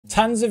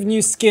Tons of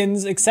new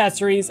skins,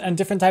 accessories, and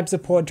different types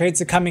of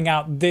portraits are coming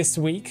out this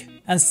week.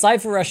 And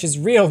Cypher Rush is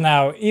real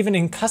now, even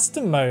in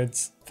custom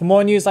modes. For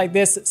more news like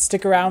this,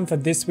 stick around for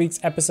this week's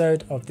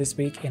episode of This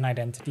Week in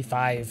Identity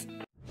 5.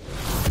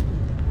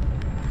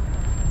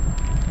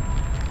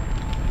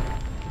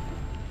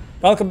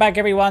 Welcome back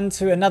everyone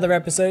to another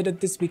episode of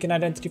This Week in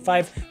Identity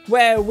 5,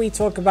 where we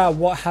talk about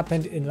what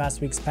happened in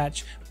last week's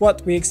patch,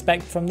 what we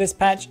expect from this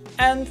patch,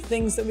 and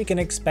things that we can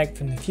expect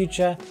from the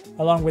future,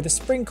 along with a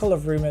sprinkle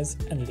of rumors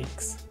and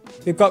leaks.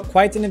 We've got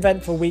quite an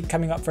eventful week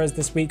coming up for us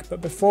this week, but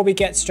before we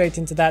get straight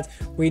into that,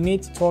 we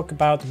need to talk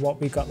about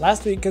what we got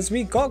last week, because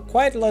we got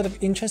quite a lot of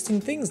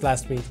interesting things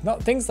last week,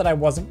 not things that I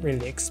wasn't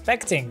really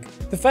expecting.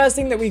 The first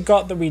thing that we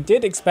got that we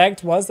did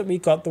expect was that we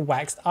got the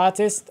Waxed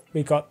Artist,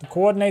 we got the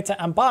Coordinator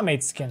and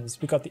Barmaid skins.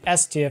 We got the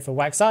S tier for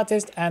Wax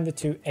Artist and the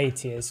two A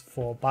tiers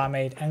for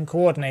Barmaid and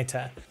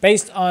Coordinator.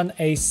 Based on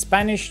a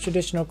Spanish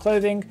traditional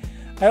clothing,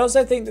 I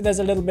also think that there's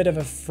a little bit of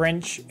a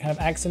French kind of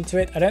accent to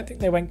it. I don't think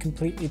they went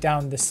completely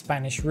down the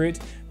Spanish route,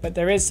 but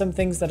there is some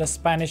things that are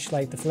Spanish,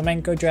 like the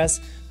flamenco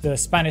dress, the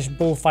Spanish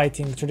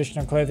bullfighting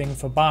traditional clothing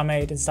for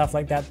Barmaid and stuff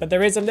like that. But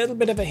there is a little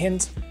bit of a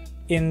hint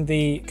in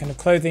the kind of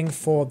clothing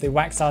for the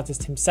Wax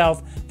Artist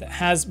himself that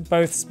has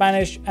both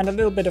Spanish and a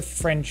little bit of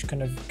French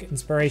kind of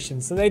inspiration.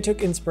 So they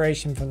took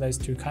inspiration from those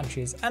two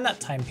countries and that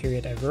time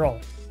period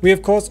overall. We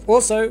of course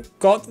also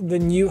got the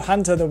new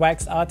Hunter, the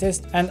Wax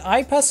Artist, and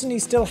I personally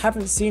still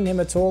haven't seen him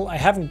at all. I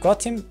haven't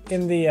got him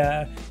in the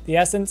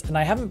essence, and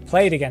I haven't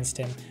played against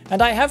him.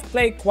 And I have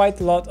played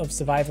quite a lot of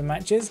Survivor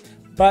matches,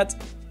 but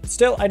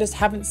still I just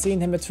haven't seen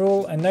him at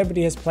all, and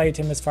nobody has played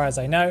him as far as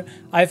I know.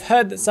 I've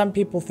heard that some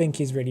people think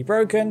he's really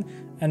broken,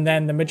 and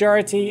then the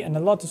majority and a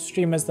lot of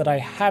streamers that I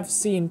have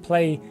seen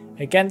play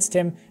against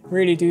him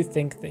really do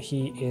think that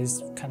he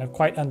is kind of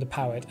quite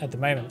underpowered at the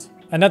moment.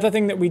 Another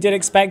thing that we did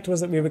expect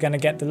was that we were going to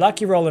get the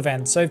Lucky Roll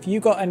event. So if you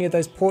got any of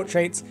those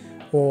portraits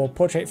or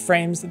portrait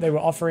frames that they were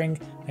offering,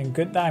 and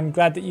I'm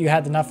glad that you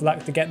had enough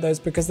luck to get those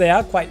because they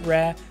are quite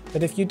rare.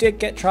 But if you did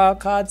get trial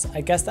cards,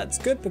 I guess that's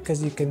good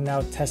because you can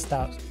now test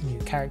out new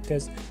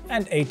characters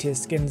and A-tier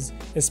skins,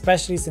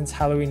 especially since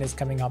Halloween is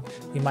coming up.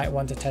 You might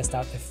want to test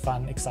out a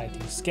fun,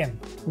 exciting skin.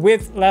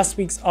 With last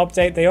week's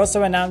update, they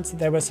also announced that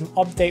there were some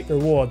update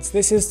rewards.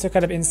 This is to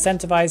kind of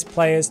incentivize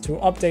players to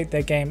update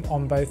their game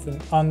on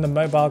on the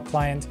mobile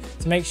client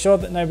to make sure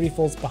that nobody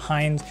falls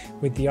behind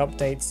with the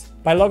updates.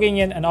 By logging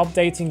in and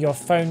updating your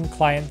phone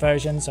client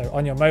version, so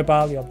on your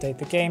mobile you update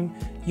the game,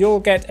 you'll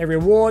get a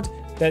reward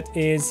that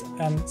is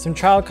some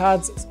trial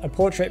cards, a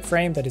portrait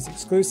frame that is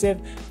exclusive,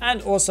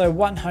 and also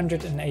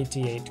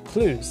 188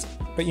 clues.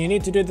 But you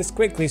need to do this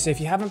quickly, so if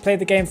you haven't played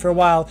the game for a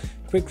while,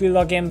 quickly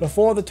log in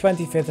before the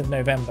 25th of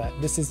November.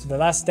 This is the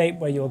last date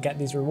where you'll get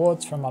these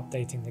rewards from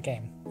updating the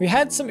game. We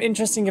had some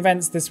interesting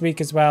events this week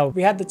as well.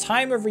 We had the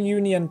Time of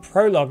Reunion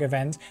Prologue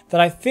event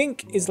that I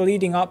think is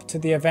leading up to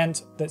the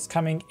event that's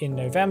coming in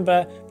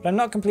November, but I'm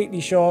not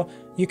completely sure.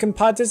 You can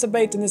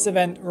participate in this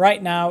event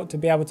right now to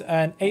be able to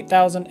earn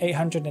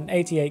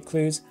 8,888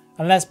 clues.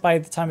 Unless by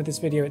the time of this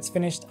video it's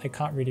finished, I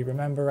can't really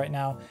remember right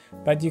now.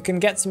 But you can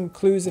get some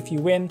clues if you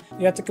win.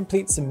 You have to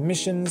complete some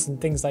missions and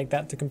things like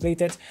that to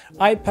complete it.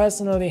 I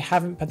personally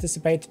haven't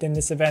participated in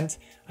this event.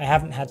 I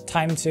haven't had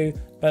time to,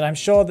 but I'm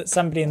sure that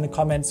somebody in the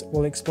comments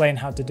will explain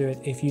how to do it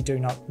if you do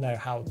not know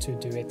how to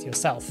do it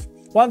yourself.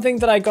 One thing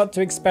that I got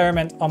to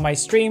experiment on my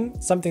stream,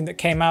 something that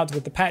came out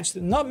with the patch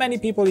that not many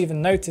people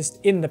even noticed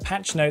in the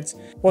patch notes.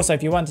 Also,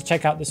 if you want to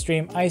check out the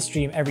stream, I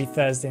stream every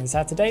Thursday and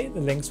Saturday.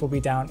 The links will be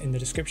down in the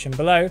description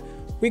below.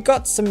 We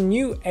got some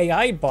new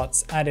AI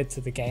bots added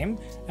to the game,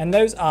 and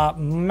those are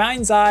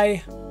Mind's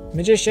Eye,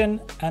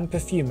 Magician, and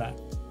Perfumer.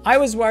 I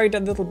was worried a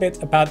little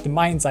bit about the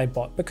Mind's Eye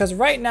bot because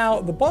right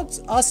now the bots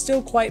are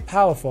still quite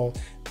powerful.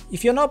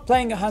 If you're not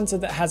playing a hunter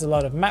that has a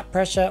lot of map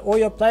pressure, or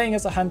you're playing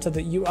as a hunter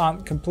that you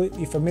aren't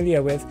completely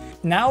familiar with,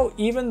 now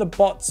even the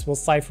bots will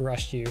Cypher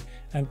Rush you,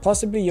 and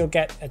possibly you'll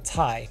get a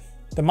tie.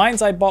 The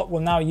Mind's Eye bot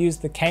will now use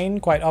the cane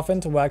quite often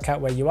to work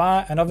out where you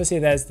are, and obviously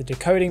there's the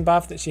decoding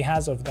buff that she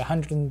has of the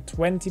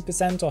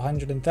 120% or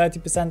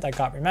 130%, I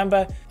can't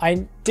remember.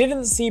 I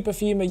didn't see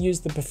Perfumer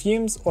use the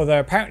perfumes, although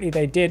apparently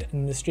they did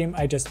in the stream,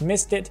 I just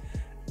missed it.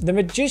 The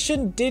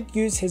Magician did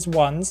use his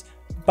wands,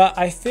 but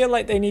I feel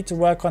like they need to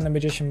work on the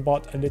Magician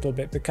bot a little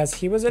bit because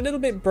he was a little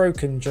bit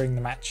broken during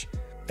the match.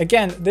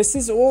 Again, this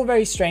is all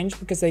very strange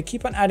because they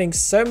keep on adding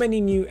so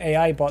many new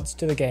AI bots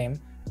to the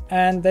game,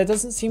 and there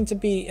doesn't seem to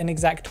be an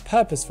exact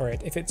purpose for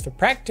it. If it's for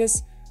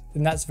practice,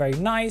 then that's very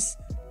nice,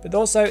 but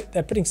also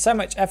they're putting so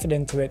much effort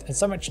into it and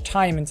so much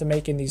time into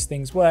making these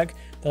things work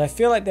that I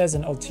feel like there's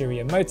an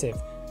ulterior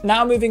motive.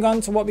 Now moving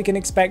on to what we can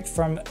expect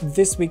from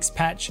this week's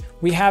patch,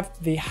 we have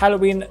the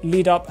Halloween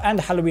lead up and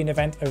Halloween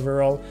event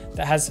overall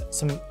that has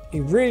some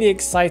really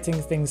exciting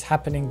things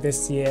happening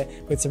this year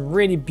with some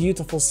really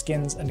beautiful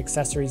skins and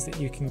accessories that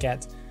you can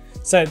get.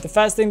 So the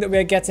first thing that we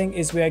are getting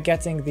is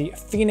the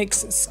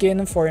Phoenix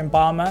skin for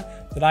Embalmer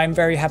that I'm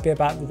very happy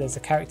about, that there's a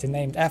character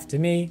named after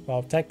me.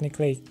 Well,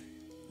 technically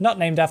not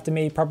named after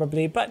me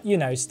probably, but you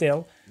know,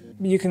 still.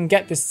 You can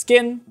get this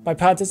skin by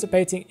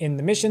participating in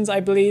the missions, I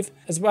believe,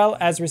 as well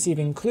as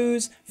receiving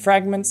clues,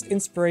 fragments,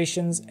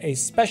 inspirations, a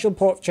special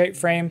portrait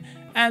frame,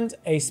 and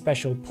a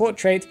special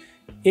portrait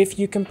if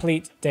you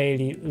complete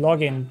daily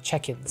login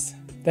check-ins.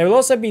 There will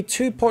also be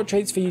 2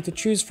 portraits for you to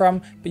choose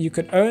from, but you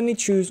can only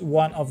choose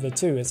one of the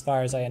 2 as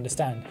far as I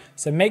understand.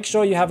 So make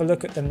sure you have a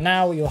look at them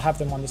now, you'll have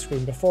them on the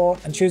screen before,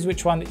 and choose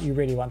which one that you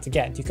really want to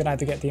get. You can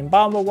either get the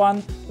Embalmer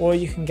one, or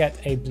you can get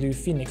a Blue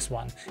Phoenix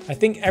one. I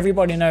think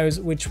everybody knows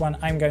which one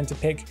I'm going to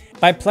pick.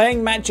 By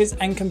playing matches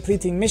and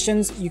completing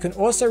missions, you can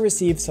also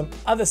receive some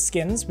other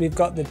skins. We've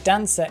got the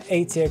Dancer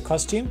A tier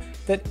costume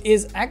that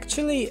is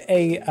actually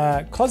a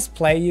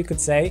cosplay, you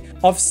could say,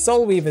 of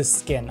Soul Weaver's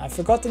skin. I've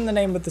forgotten the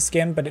name of the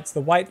skin, but it's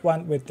the white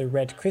one with the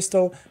red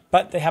crystal,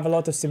 but they have a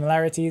lot of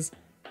similarities,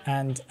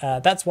 and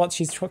that's what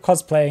she's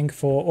cosplaying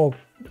for, or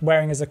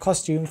wearing as a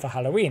costume for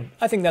Halloween.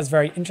 I think that's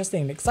very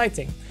interesting and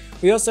exciting.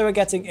 We also are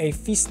getting a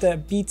Feaster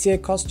B tier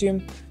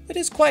costume that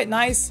is quite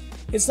nice.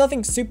 It's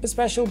nothing super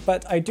special,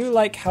 but I do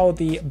like how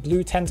the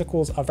blue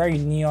tentacles are very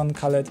neon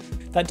colored.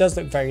 That does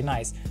look very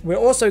nice. We're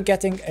also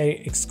getting an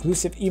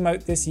exclusive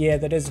emote this year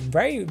that is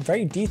very,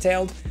 very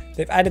detailed.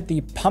 They've added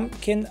the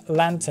Pumpkin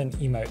Lantern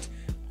emote.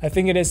 I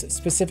think it is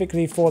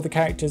specifically for the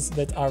characters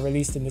that are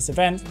released in this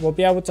event. We'll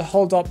be able to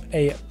hold up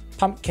a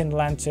pumpkin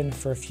lantern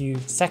for a few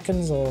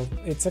seconds, or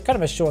it's a kind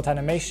of a short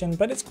animation,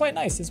 but it's quite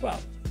nice as well.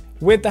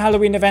 With the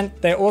Halloween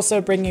event, they're also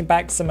bringing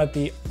back some of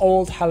the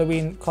old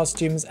Halloween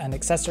costumes and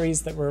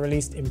accessories that were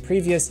released in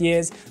previous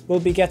years. We'll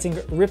be getting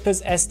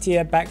Ripper's S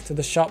tier back to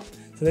the shop,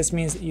 so this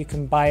means that you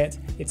can buy it.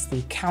 It's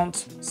the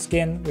Count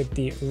skin with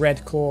the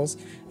red claws,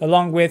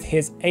 along with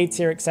his A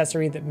tier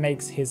accessory that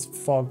makes his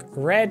fog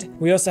red.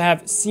 We also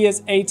have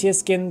Sia's A tier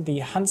skin, the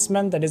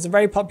Huntsman, that is a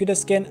very popular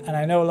skin, and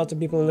I know a lot of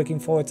people are looking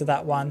forward to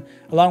that one,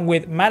 along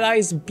with Mad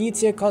Eye's B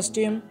tier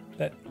costume,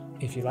 that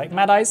if you like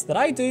Mad Eyes, that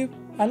I do,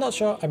 I'm not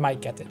sure, I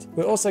might get it.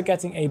 We're also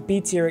getting a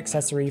B tier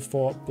accessory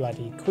for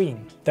Bloody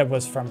Queen that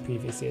was from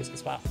previous years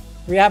as well.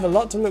 We have a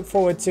lot to look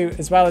forward to,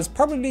 as well as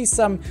probably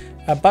some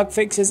bug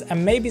fixes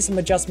and maybe some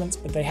adjustments,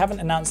 but they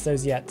haven't announced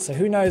those yet, so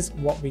who knows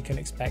what we can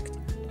expect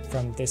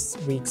from this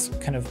week's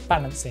kind of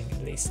balancing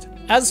at least.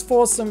 As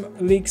for some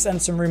leaks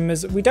and some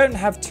rumors, we don't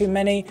have too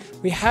many.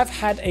 We have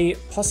had a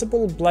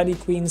possible Bloody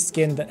Queen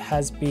skin that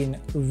has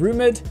been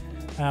rumored.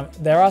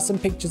 There are some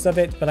pictures of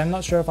it, but I'm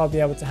not sure if I'll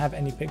be able to have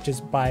any pictures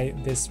by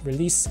this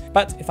release,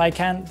 but if I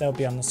can, they'll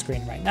be on the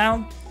screen right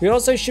now. We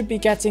also should be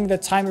getting the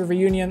Time of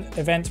Reunion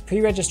event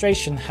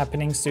pre-registration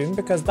happening soon,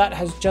 because that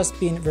has just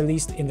been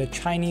released in the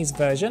Chinese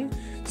version.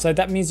 So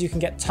that means you can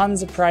get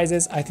tons of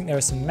prizes. I think there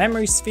are some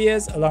memory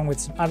spheres along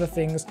with some other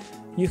things.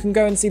 You can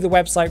go and see the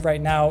website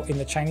right now in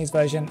the Chinese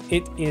version.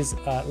 It is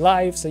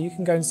live, so you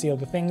can go and see all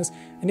the things.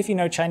 And if you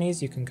know Chinese,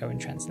 you can go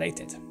and translate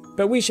it.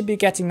 But we should be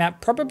getting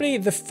that probably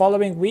the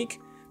following week,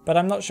 but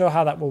I'm not sure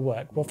how that will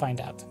work. We'll find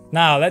out.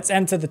 Now let's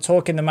enter the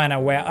Talk in the Manor,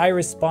 where I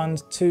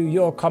respond to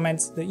your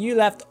comments that you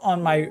left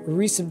on my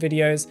recent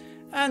videos,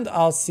 and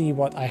I'll see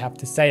what I have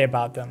to say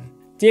about them.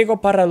 Diego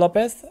Parra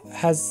Lopez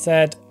has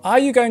said, "Are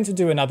you going to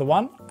do another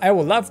one? I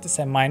will love to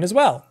send mine as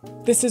well."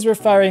 This is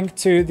referring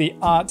to the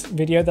art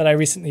video that I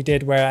recently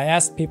did, where I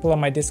asked people on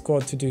my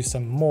Discord to do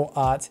some more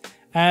art.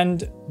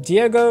 And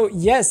Diego,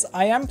 yes,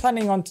 I am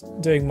planning on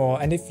doing more,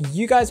 and if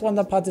you guys want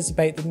to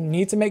participate, then you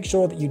need to make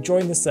sure that you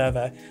join the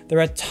server. There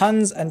are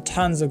tons and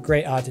tons of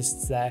great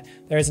artists there.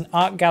 There is an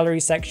art gallery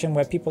section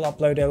where people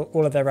upload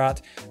all of their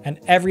art, and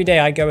every day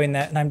I go in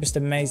there and I'm just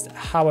amazed at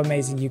how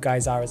amazing you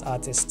guys are as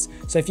artists.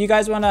 So if you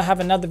guys want to have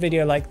another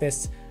video like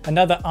this,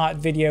 another art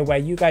video where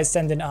you guys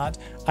send in art,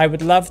 I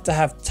would love to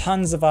have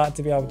tons of art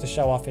to be able to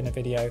show off in a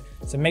video.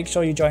 So make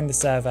sure you join the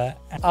server,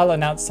 and I'll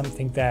announce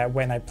something there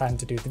when I plan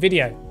to do the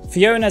video.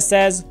 Fiona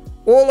says,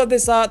 "All of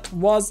this art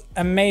was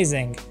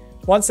amazing."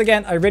 Once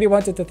again, I really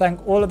wanted to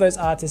thank all of those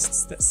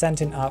artists that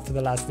sent in art for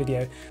the last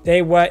video.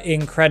 They were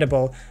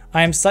incredible.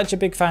 I am such a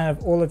big fan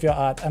of all of your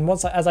art, and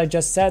as I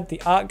just said, the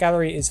art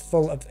gallery is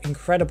full of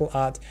incredible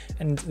art,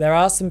 and there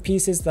are some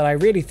pieces that I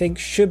really think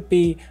should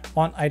be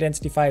on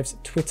Identity 5's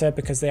Twitter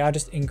because they are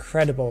just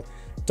incredible.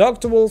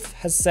 Dr. Wolf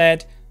has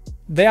said,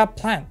 "They are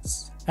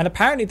plants, and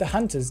apparently the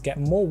hunters get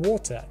more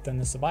water than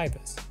the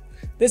survivors."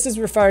 This is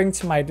referring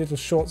to my little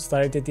shorts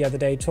that I did the other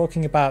day,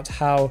 talking about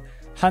how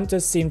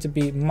hunters seem to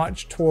be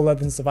much taller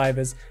than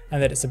survivors,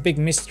 and that it's a big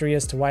mystery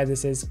as to why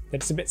this is,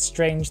 that it's a bit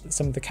strange that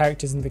some of the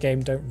characters in the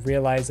game don't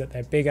realize that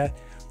they're bigger.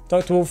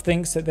 Dr. Wolf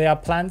thinks that they are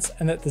plants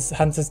and that the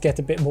hunters get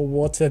a bit more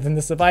water than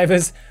the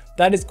survivors.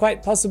 That is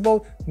quite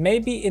possible.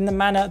 Maybe in the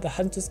manor the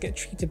hunters get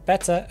treated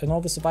better and all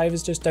the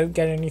survivors just don't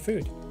get any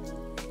food.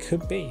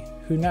 Could be,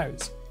 who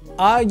knows.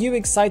 Are you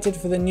excited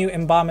for the new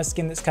Embalmer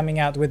skin that's coming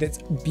out with its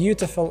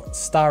beautiful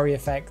starry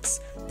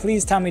effects?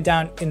 Please tell me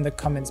down in the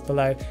comments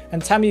below,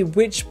 and tell me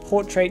which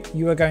portrait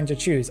you are going to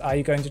choose. Are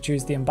you going to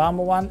choose the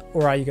Embalmer one,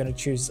 or are you going to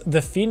choose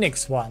the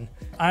Phoenix one?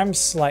 I'm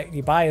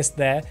slightly biased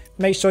there.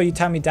 Make sure you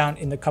tell me down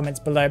in the comments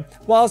below.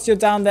 Whilst you're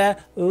down there,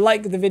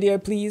 like the video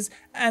please,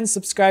 and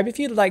subscribe if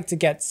you'd like to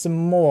get some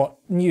more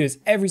news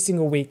every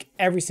single week,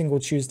 every single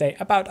Tuesday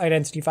about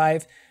Identity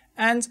 5.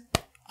 And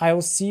I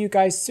will see you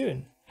guys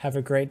soon. Have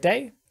a great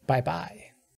day. Bye bye.